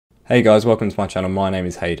Hey guys, welcome to my channel. My name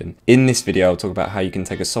is Hayden. In this video, I'll talk about how you can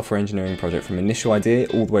take a software engineering project from initial idea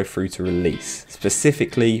all the way through to release,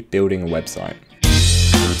 specifically building a website.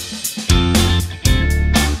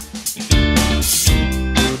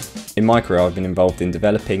 In my career, I've been involved in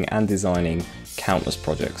developing and designing countless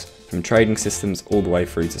projects, from trading systems all the way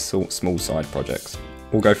through to small side projects.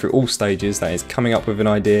 We'll go through all stages, that is coming up with an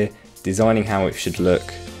idea, designing how it should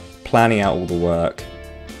look, planning out all the work,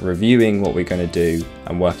 reviewing what we're going to do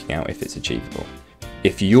and working out if it's achievable.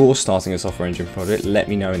 If you're starting a software engineering project, let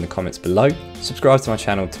me know in the comments below. Subscribe to my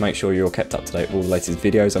channel to make sure you're kept up to date with all the latest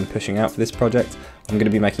videos I'm pushing out for this project. I'm going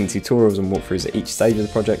to be making tutorials and walkthroughs at each stage of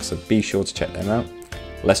the project, so be sure to check them out.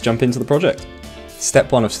 Let's jump into the project.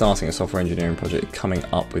 Step one of starting a software engineering project is coming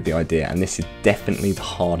up with the idea, and this is definitely the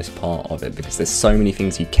hardest part of it because there's so many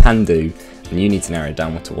things you can do and you need to narrow it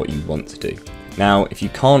down to what you want to do. Now, if you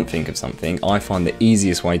can't think of something, I find the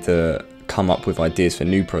easiest way to come up with ideas for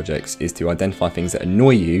new projects is to identify things that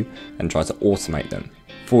annoy you and try to automate them.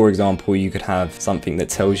 For example, you could have something that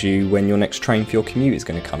tells you when your next train for your commute is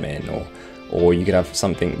going to come in, or you could have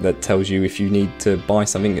something that tells you if you need to buy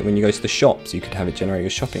something when you go to the shops, you could have it generate a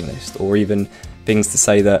shopping list, or even things to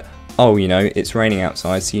say that, oh, you know, it's raining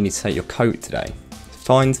outside, so you need to take your coat today.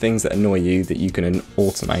 Find things that annoy you that you can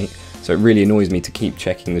automate. So it really annoys me to keep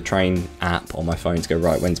checking the train app on my phone to go,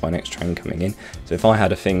 right, when's my next train coming in? So if I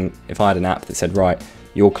had an app that said, right,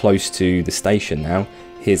 you're close to the station now,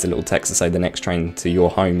 here's a little text to say the next train to your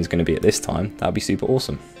home is going to be at this time, that'd be super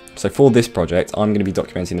awesome. So for this project, I'm going to be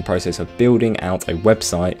documenting the process of building out a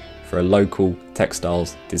website for a local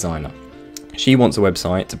textiles designer. She wants a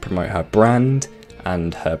website to promote her brand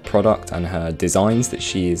and her product and her designs that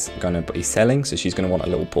she is going to be selling. So she's going to want a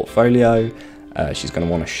little portfolio. She's going to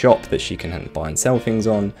want a shop that she can buy and sell things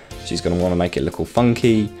on. She's going to want to make it look all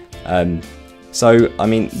funky. So, I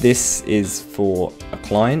mean, this is for a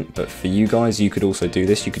client, but for you guys, you could also do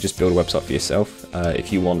this. You could just build a website for yourself.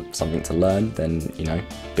 If you want something to learn, then, you know,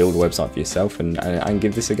 build a website for yourself and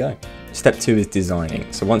give this a go. Step two is designing.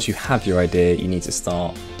 So once you have your idea, you need to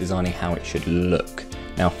start designing how it should look.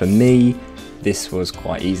 Now, for me, this was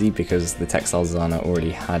quite easy because the textile designer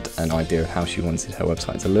already had an idea of how she wanted her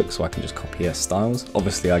website to look, so I can just copy her styles.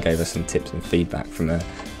 Obviously, I gave her some tips and feedback from a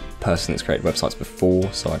person that's created websites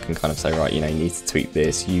before, so I can kind of say, right, you know, you need to tweak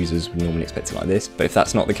this, users would normally expect it like this. But if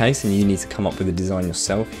that's not the case and you need to come up with a design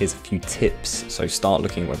yourself, here's a few tips. So start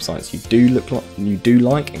looking at websites you do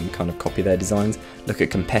like and kind of copy their designs. Look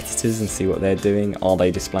at competitors and see what they're doing. Are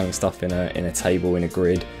they displaying stuff in a table, in a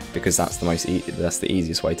grid? Because that's the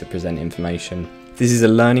easiest way to present information. If this is a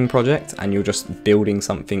learning project and you're just building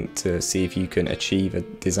something to see if you can achieve a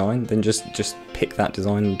design, then just pick that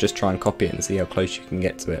design and just try and copy it and see how close you can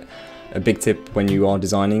get to it. A big tip when you are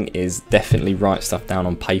designing is definitely write stuff down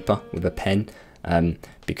on paper with a pen,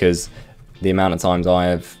 because the amount of times I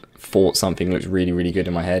have thought something looks really, really good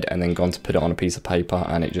in my head and then gone to put it on a piece of paper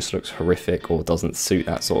and it just looks horrific or doesn't suit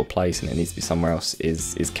that sort of place and it needs to be somewhere else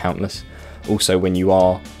is countless. Also, when you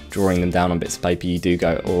are drawing them down on bits of paper, you do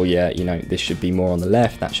go, oh yeah, you know, this should be more on the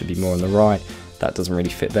left, that should be more on the right, that doesn't really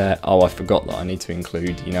fit there. Oh, I forgot that I need to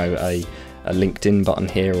include, you know, a LinkedIn button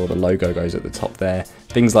here, or the logo goes at the top there.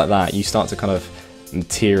 Things like that, you start to kind of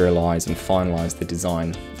materialize and finalize the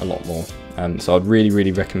design a lot more. So I'd really,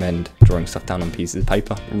 really recommend drawing stuff down on pieces of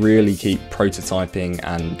paper. Really keep prototyping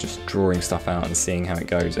and just drawing stuff out and seeing how it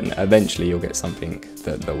goes, and eventually you'll get something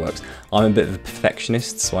that works. I'm a bit of a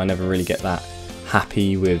perfectionist, so I never really get that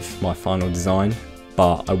happy with my final design,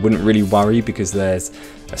 but I wouldn't really worry because there's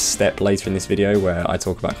a step later in this video where I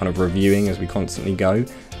talk about kind of reviewing as we constantly go,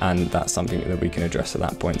 and that's something that we can address at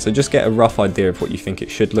that point. So just get a rough idea of what you think it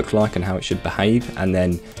should look like and how it should behave, and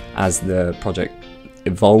then as the project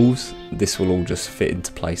evolves, this will all just fit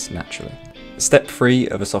into place naturally. Step 3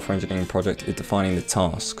 of a software engineering project is defining the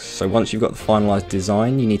tasks. So once you've got the finalized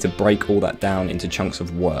design, you need to break all that down into chunks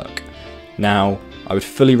of work. Now, I would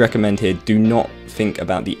fully recommend here, do not think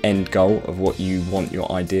about the end goal of what you want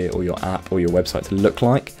your idea or your app or your website to look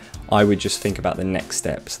like. I would just think about the next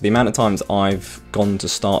steps. The amount of times I've gone to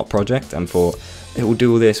start a project and thought, it will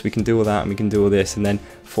do all this, we can do all that, and we can do all this, and then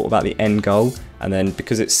thought about the end goal, and then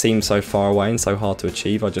because it seems so far away and so hard to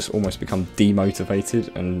achieve, I just almost become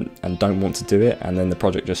demotivated and don't want to do it, and then the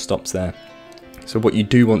project just stops there. So what you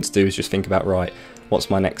do want to do is just think about, right, what's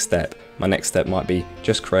my next step? My next step might be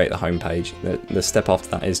just create the homepage. The step after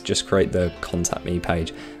that is just create the contact me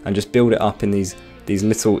page, and just build it up in these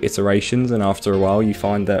little iterations, and after a while you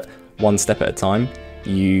find that one step at a time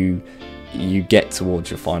you get towards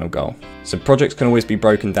your final goal. So projects can always be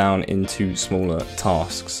broken down into smaller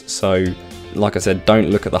tasks. So like I said, don't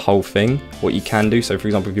look at the whole thing. What you can do, so for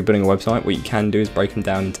example, if you're building a website, what you can do is break them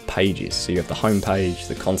down into pages. So you have the home page,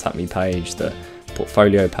 the contact me page, the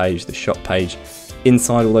portfolio page, the shop page.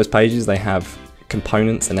 Inside all those pages, they have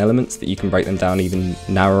components and elements that you can break them down even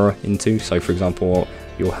narrower into. So for example,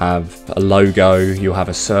 you'll have a logo, you'll have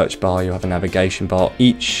a search bar, you'll have a navigation bar.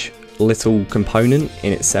 Each little component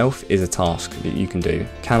in itself is a task that you can do.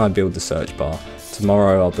 Can I build the search bar?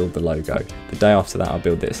 Tomorrow I'll build the logo. The day after that I'll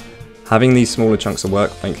build this. Having these smaller chunks of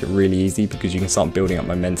work makes it really easy because you can start building up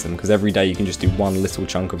momentum, because every day you can just do one little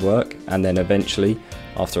chunk of work, and then eventually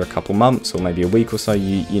after a couple months or maybe a week or so,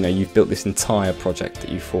 you've built this entire project that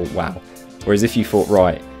you thought, wow. Whereas if you thought,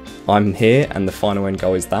 right, I'm here and the final end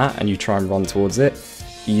goal is that, and you try and run towards it,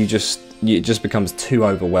 it just becomes too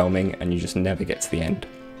overwhelming and you just never get to the end.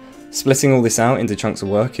 Splitting all this out into chunks of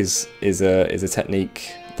work is a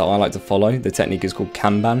technique that I like to follow. The technique is called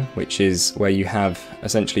Kanban, which is where you have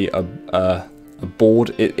essentially a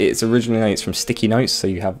board. It's originally from sticky notes, so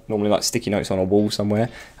you have normally like sticky notes on a wall somewhere,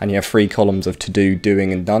 and you have 3 columns of to do,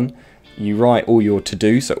 doing and done. You write all your to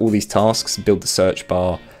do, so all these tasks: build the search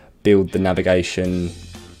bar, build the navigation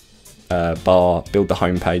bar, build the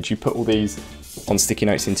home page. You put all these on sticky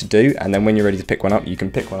notes in to do, and then when you're ready to pick one up, you can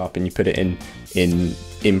pick one up and you put it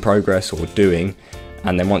in progress or doing,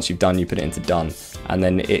 and then once you've done, you put it into done. And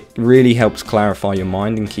then it really helps clarify your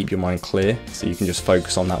mind and keep your mind clear, so you can just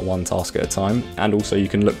focus on that one task at a time. And also you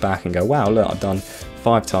can look back and go, wow, look, I've done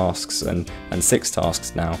 5 tasks and 6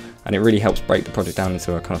 tasks now, and it really helps break the project down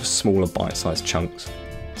into a kind of smaller bite-sized chunks.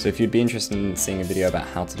 So if you'd be interested in seeing a video about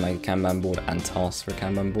how to make a Kanban board and tasks for a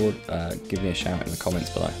Kanban board, give me a shout in the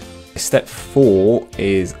comments below. Step 4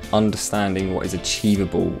 is understanding what is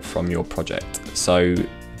achievable from your project. So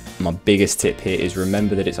my biggest tip here is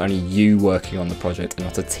remember that it's only you working on the project and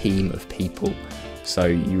not a team of people. So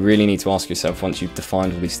you really need to ask yourself, once you've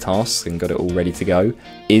defined all these tasks and got it all ready to go,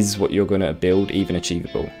 is what you're going to build even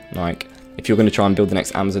achievable? Like, if you're going to try and build the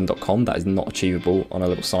next Amazon.com, that is not achievable on a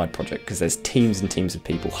little side project, because there's teams and teams of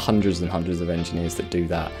people, hundreds and hundreds of engineers that do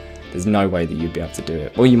that. There's no way that you'd be able to do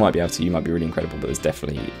it. Well, you might be able to, you might be really incredible, but there's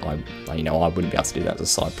definitely, I wouldn't be able to do that as a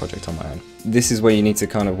side project on my own. This is where you need to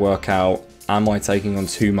kind of work out, am I taking on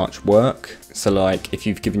too much work? So like, if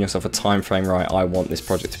you've given yourself a time frame, right, I want this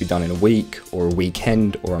project to be done in a week or a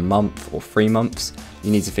weekend or a month or 3 months,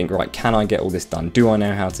 you need to think, right, can I get all this done? Do I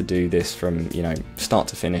know how to do this from, start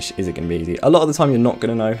to finish? Is it going to be easy? A lot of the time you're not going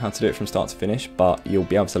to know how to do it from start to finish, but you'll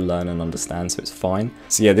be able to learn and understand, so it's fine.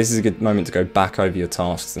 So yeah, this is a good moment to go back over your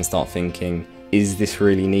tasks and start thinking, is this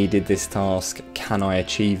really needed, this task? Can I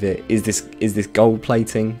achieve it? Is this gold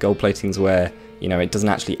plating? Gold plating's where, it doesn't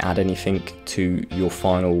actually add anything to your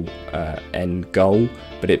final end goal,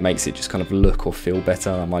 but it makes it just kind of look or feel better.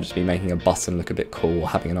 I might just be making a button look a bit cool, or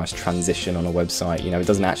having a nice transition on a website. It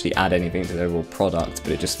doesn't actually add anything to the overall product,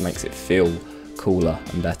 but it just makes it feel cooler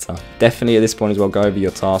and better. Definitely at this point as well, go over your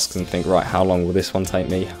tasks and think, right, how long will this one take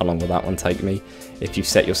me? How long will that one take me? If you've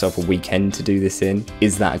set yourself a weekend to do this in,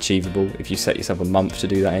 is that achievable? If you set yourself a month to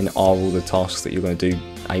do that in, are all the tasks that you're going to do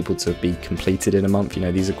able to be completed in a month?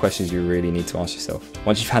 These are questions you really need to ask yourself.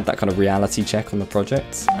 Once you've had that kind of reality check on the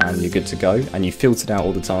project and you're good to go, and you've filtered out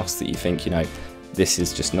all the tasks that you think, this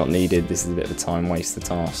is just not needed, this is a bit of a time waster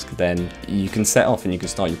task, then you can set off and you can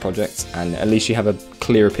start your project, and at least you have a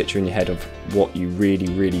clearer picture in your head of what you really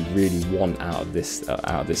want out of this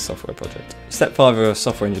software project. Step 5 of a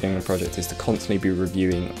software engineering project is to constantly be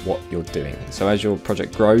reviewing what you're doing. So as your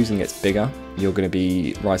project grows and gets bigger, you're going to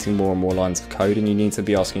be writing more and more lines of code, and you need to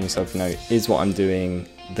be asking yourself, is what I'm doing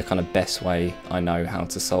the kind of best way I know how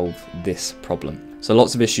to solve this problem? So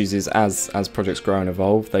lots of issues is as projects grow and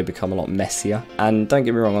evolve, they become a lot messier. And don't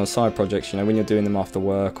get me wrong, on side projects, when you're doing them after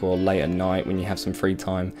work or late at night when you have some free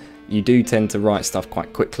time, you do tend to write stuff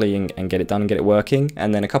quite quickly and get it done and get it working.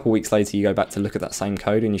 And then a couple of weeks later, you go back to look at that same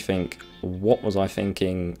code and you think, what was I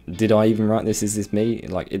thinking? Did I even write this? Is this me?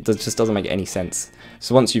 Like, just doesn't make any sense.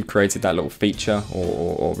 So once you've created that little feature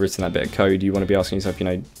or written that bit of code, you want to be asking yourself,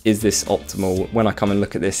 is this optimal? When I come and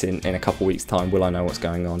look at this in a couple of weeks time, will I know what's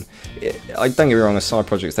going on? Don't get me wrong, as side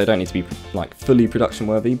projects, they don't need to be like fully production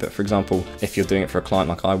worthy, but for example, if you're doing it for a client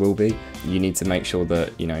like I will be, you need to make sure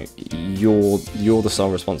that, you're the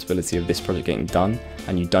sole responsibility of this project getting done,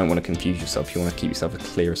 and you don't want to confuse yourself. You want to keep yourself as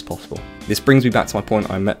clear as possible. This brings me back to my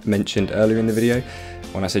point I mentioned earlier in the video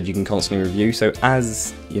when I said you can constantly review. So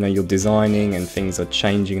as you're designing and things are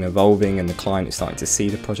changing and evolving, and the client is starting to see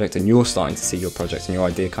the project and you're starting to see your project and your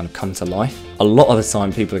idea kind of come to life, a lot of the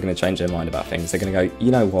time people are going to change their mind about things. They're going to go,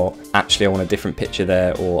 you know what, actually I want a different picture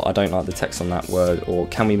there, or I don't like the text on that word, or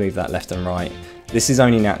can we move that left and right? This is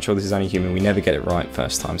only natural, this is only human. We never get it right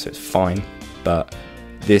first time, so it's fine. But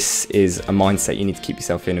this is a mindset you need to keep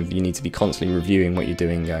yourself in, of you need to be constantly reviewing what you're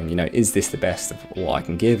doing, going, you know, is this the best of what I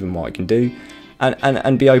can give and what I can do?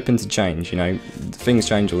 And be open to change. You know, things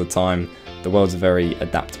change all the time. The world's a very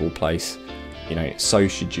adaptable place. You know, so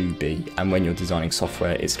should you be. And when you're designing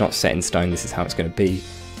software, it's not set in stone, this is how it's going to be.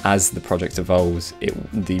 As the project evolves,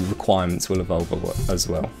 the requirements will evolve as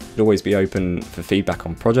well. Always be open for feedback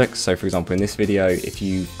on projects. So for example, in this video, if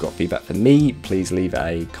you've got feedback for me, please leave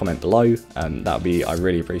a comment below. I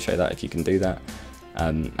really appreciate that if you can do that.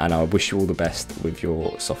 And I wish you all the best with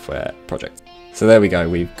your software project. So there we go,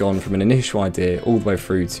 we've gone from an initial idea all the way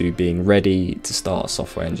through to being ready to start a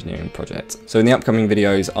software engineering project. So in the upcoming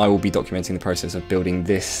videos, I will be documenting the process of building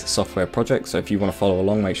this software project. So if you want to follow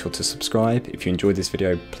along, make sure to subscribe. If you enjoyed this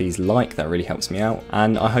video, please like, that really helps me out.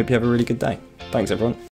 And I hope you have a really good day. Thanks everyone.